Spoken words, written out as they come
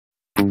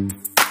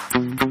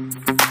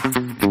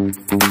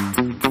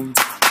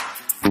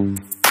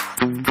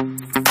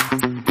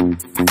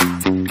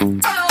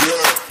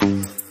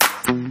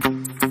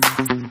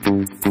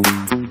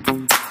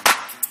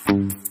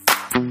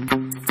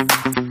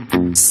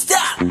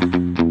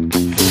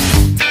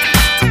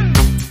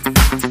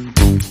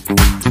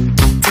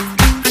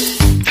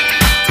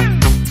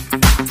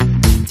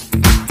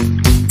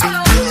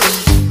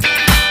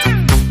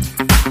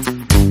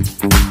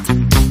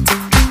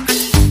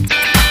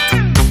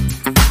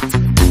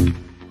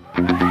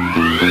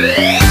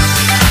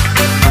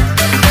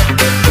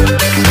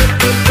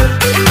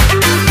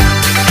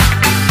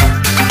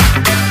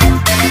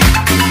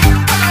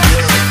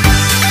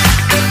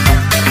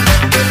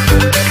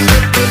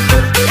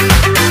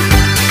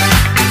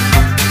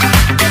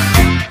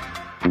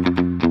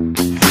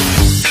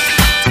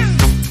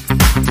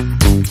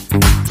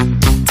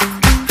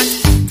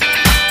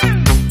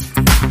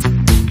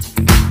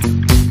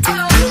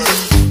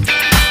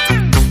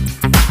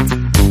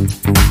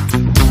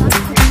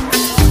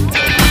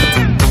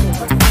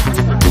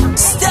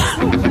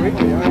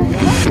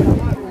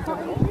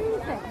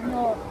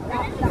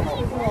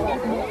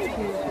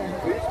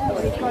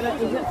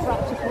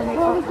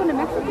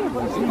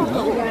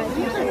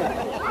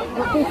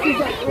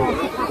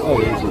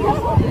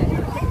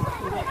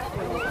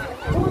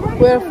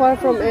We're far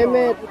from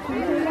Emmett.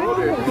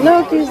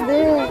 Look, he's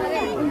there.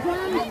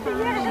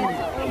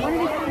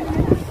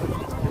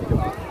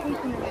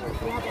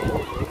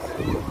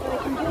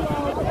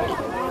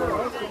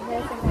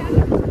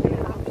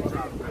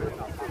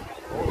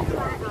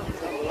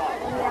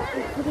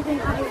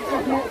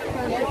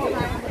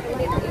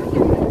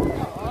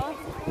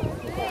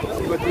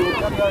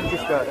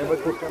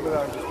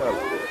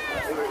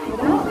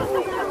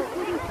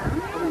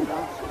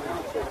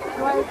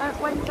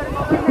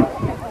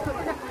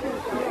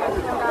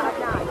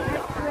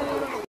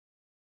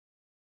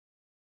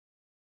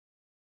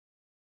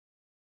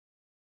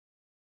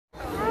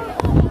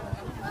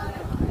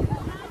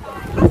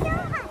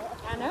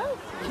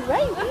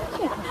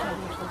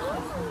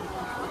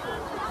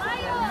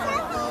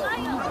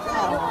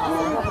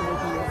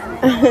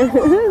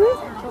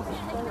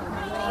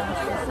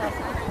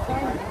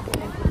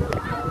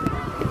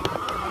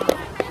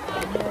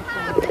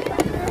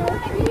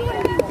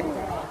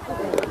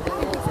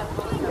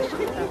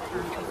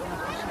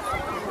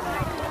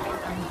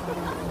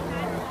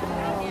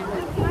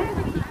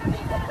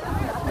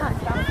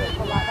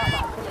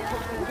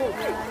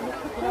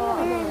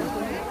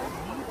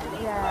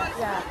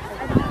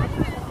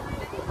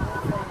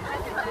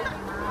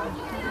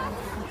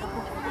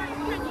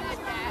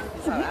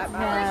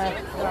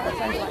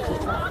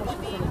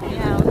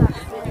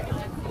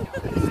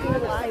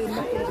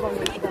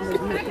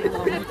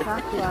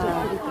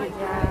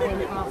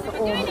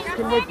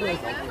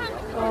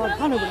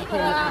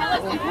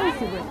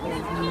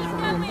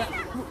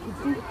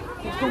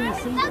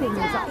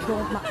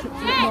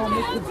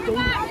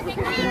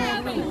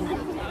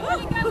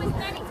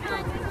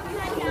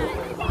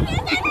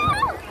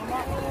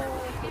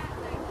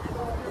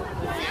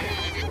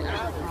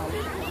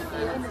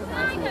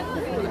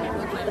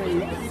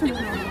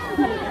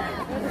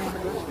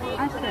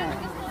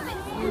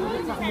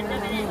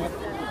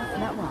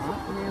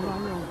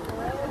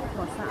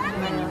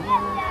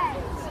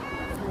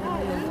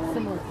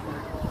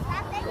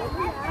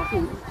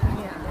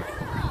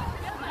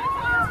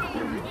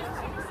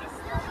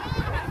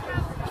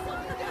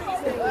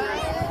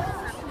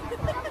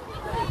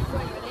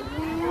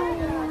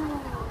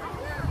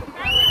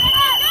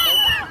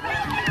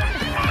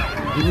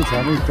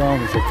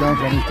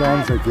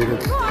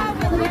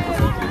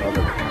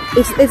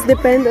 It's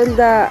depend on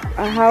the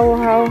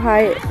how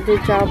high the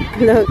jump.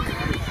 Look.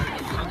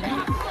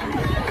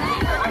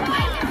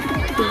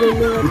 You don't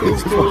know what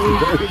he's doing.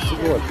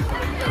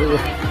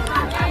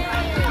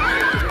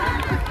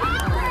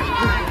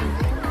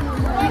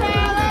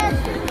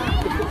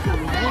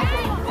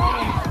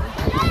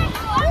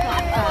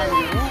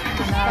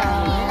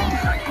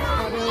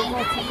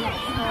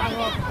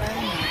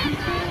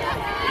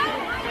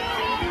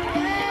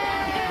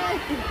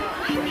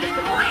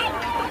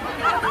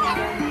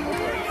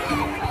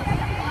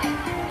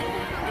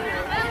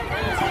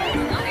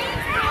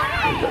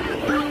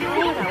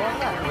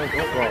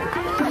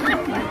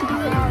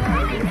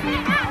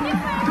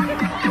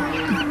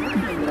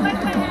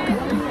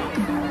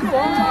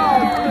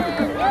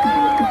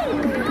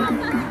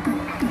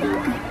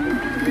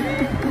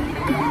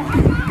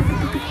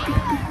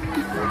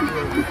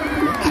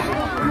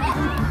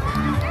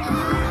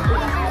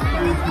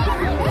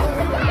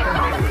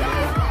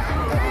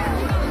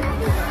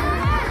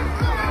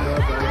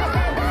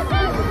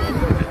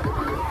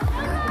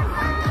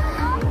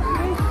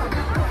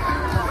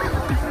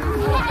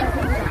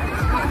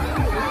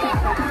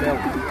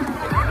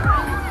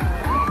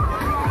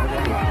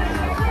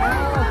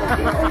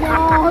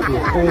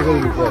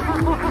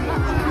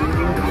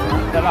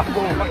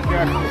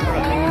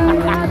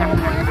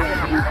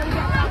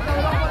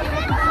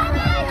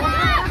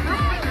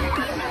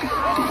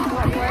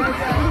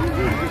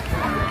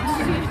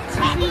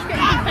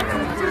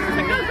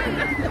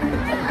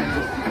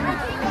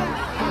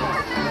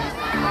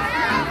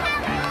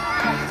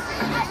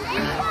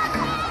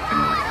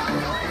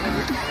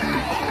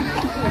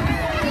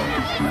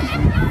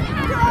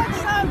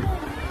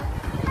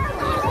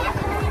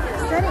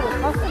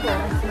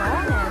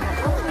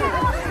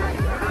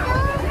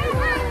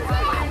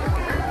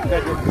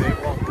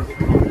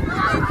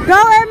 Go,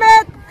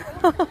 Emmett!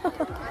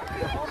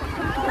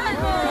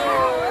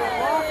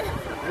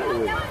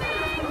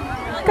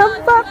 Come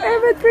back,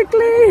 Emmett,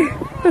 quickly!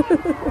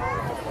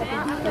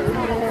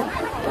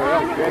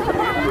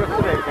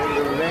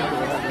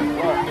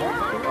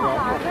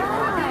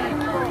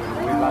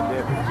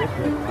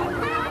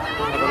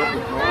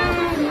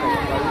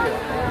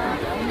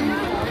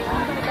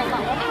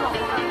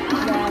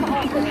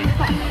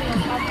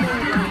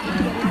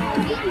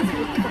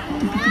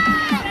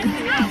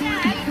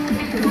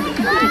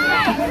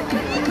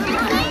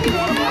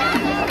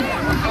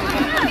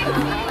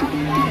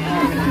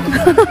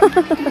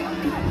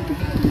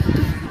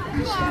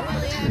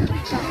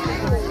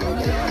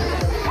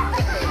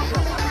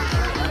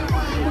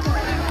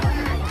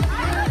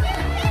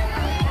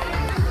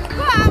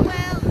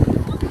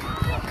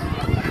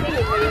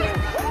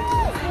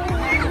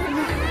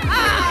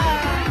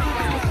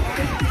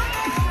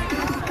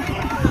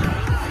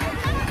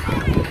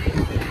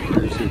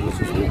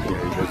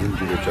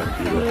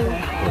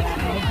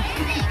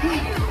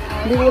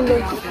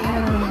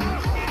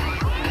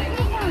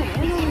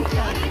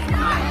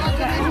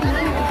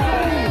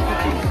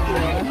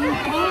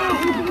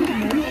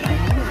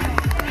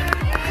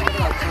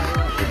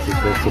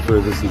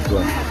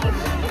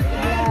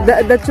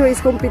 The two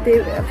is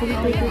competitive. I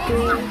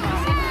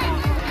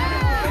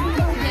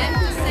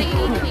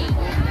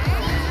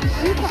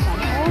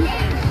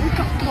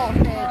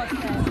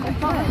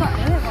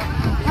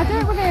did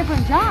it with Ava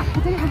and Jack. I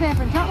did it with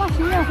Ava and Jack last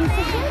year. It's a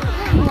shame I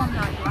can't go on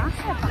that grass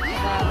back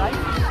there, right?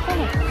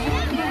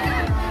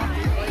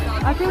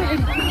 I do it in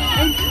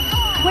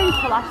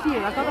winter last year.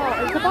 I got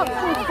all. It's about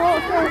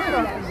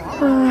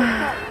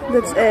 4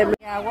 That's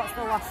Yeah, what's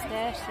the last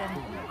station?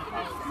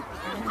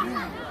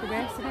 The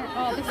race, isn't it?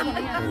 Oh, this one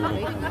here.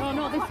 Oh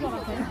no, this one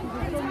I think.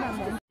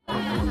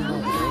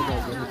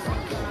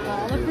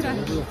 Oh, look at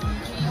it.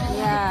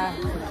 Yeah.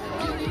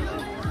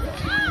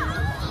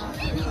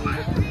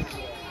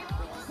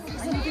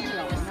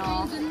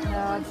 No,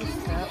 just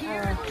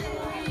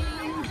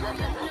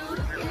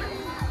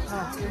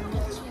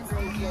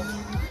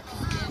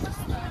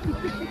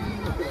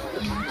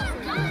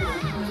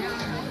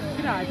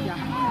Good idea.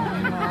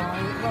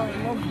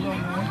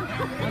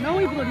 I know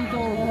he bloody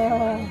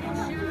does.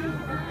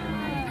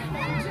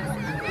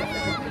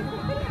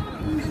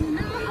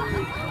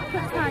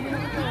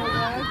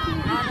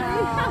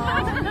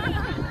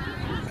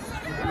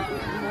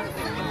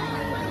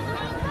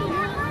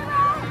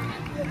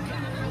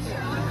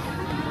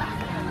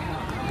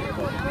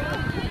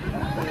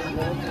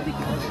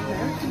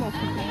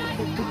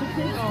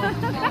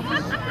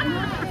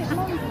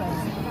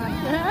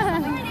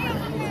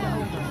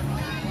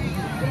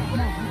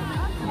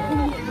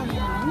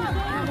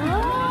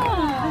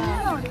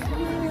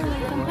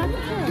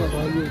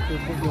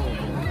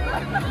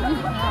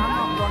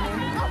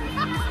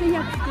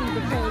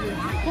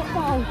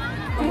 Football.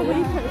 Oh, when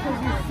he put his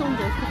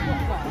Sundays to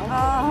football.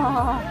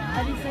 Oh,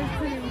 and he says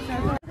to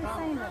himself,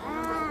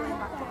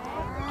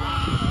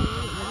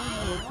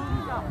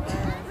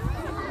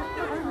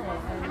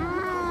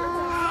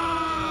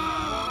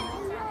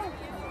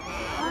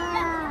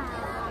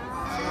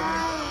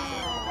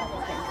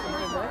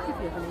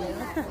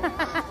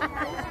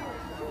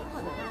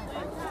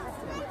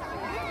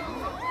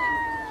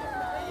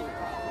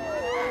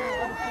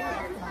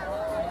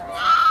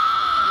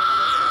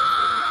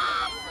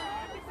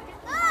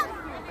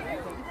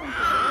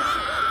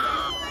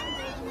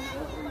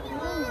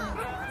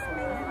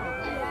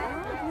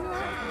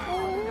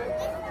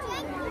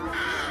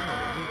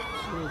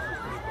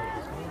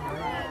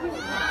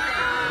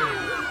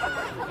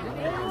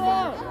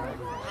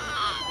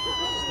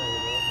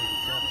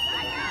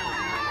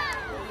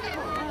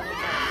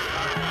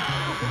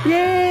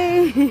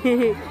 yay!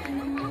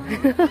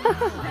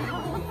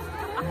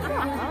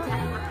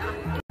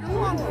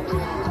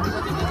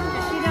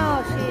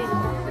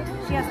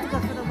 she has to go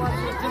for the one.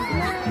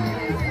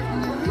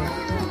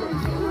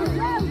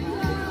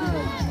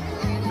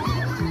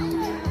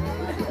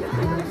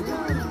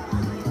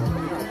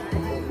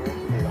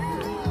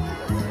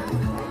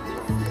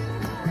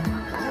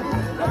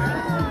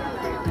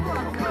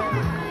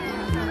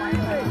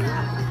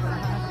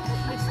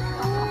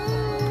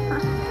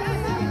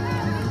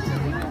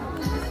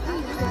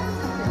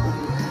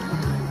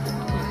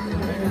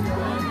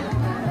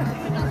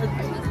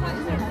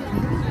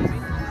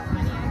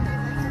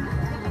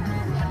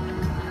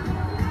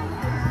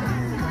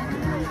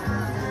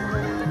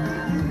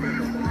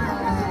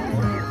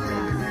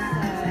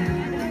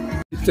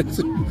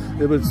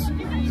 It was.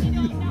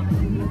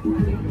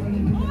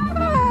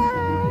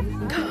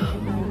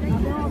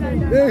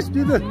 Hey,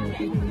 Speeder!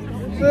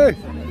 Hey!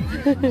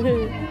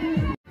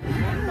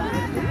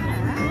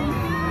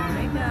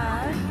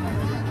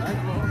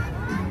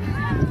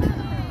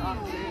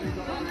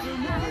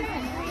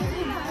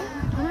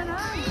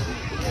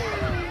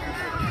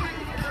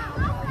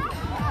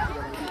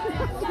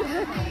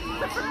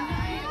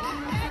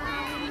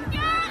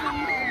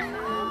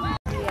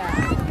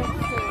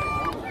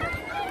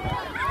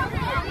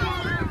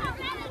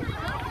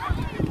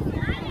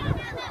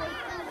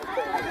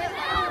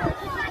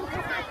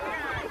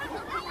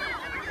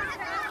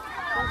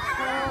 That's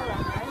so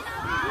right.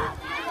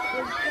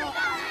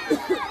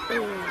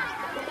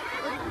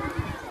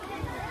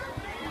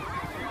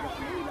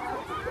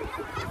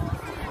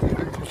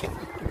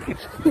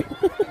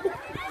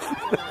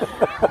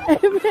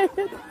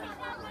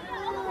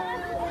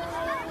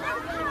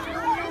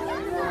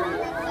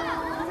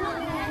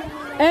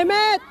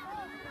 Emmett!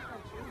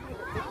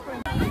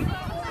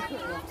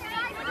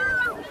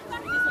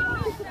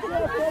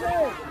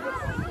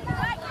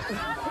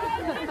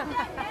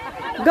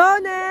 Go,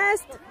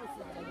 Nest!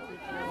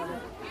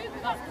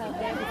 That's called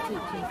David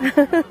teaching.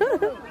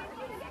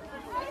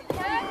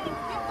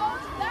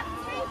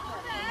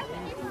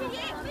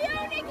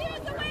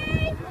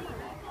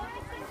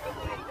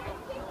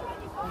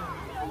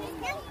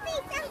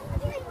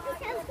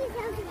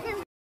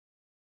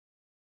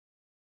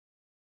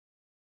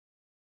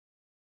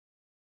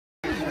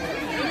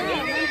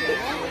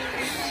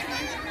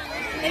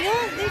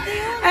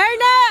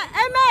 Erna!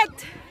 Emmett!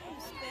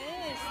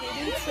 They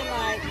need to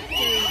like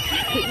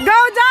Go,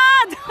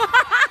 Dad!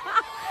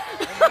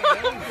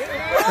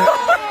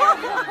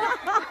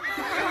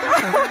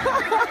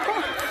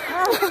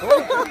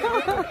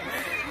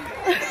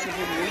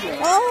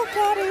 Oh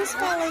God, he's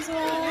fell as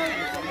well.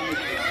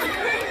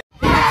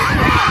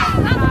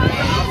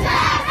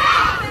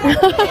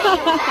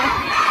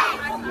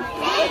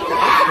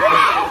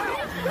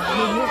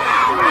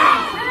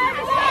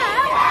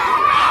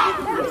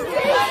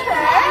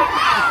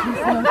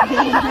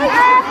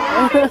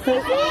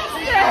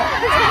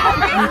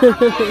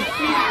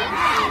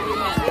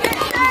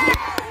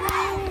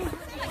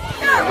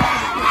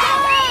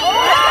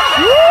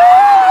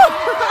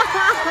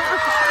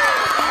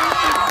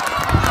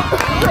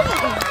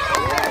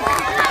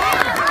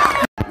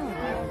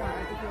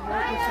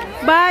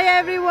 Bye,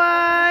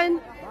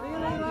 everyone.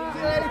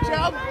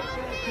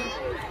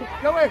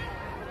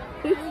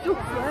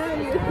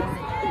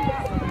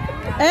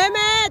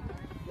 Emmett.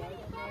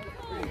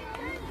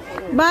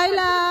 Bye,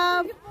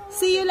 love.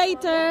 See you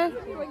later.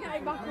 We're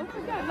getting back up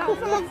again. That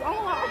sounds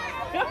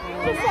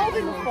just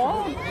holding the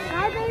phone.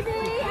 Hi, baby.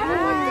 Hi.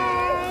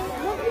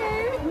 Love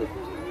you.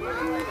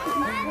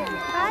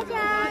 Bye,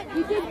 Jack.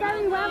 You did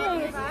very well,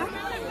 Ava.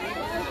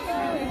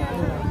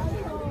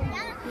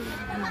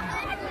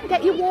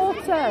 Get your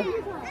water.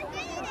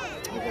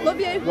 Love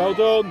you. Well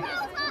done.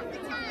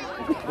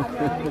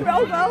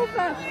 Roll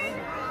over.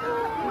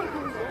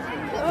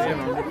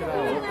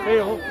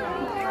 Feel.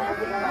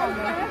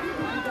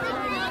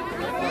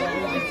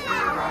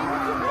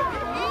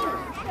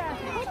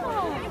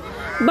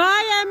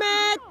 Bye,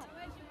 Emmett.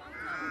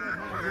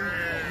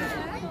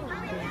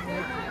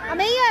 I'm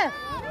here.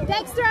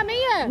 Dexter, I'm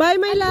here. Bye,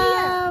 my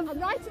love. I'm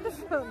right at the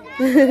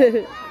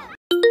front.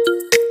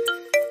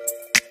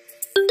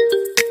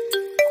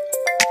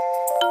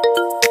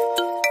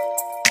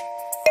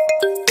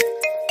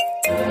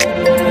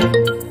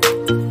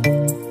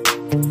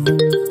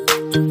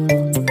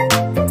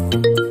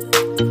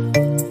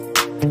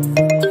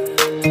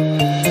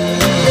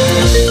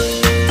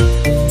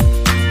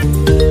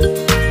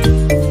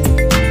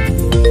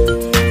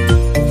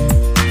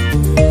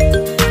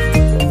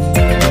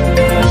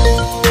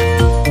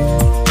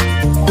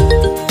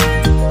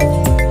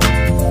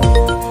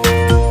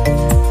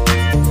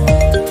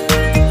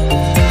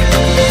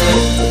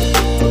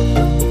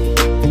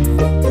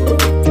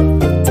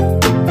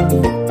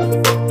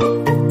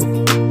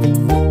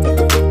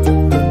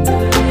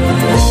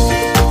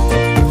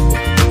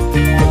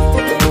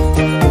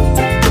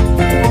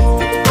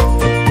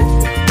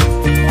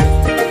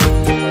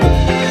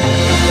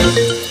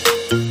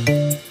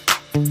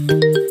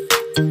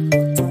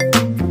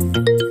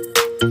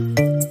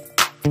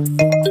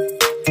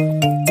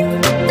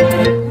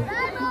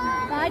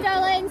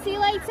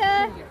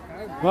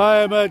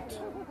 Bye, Emmett.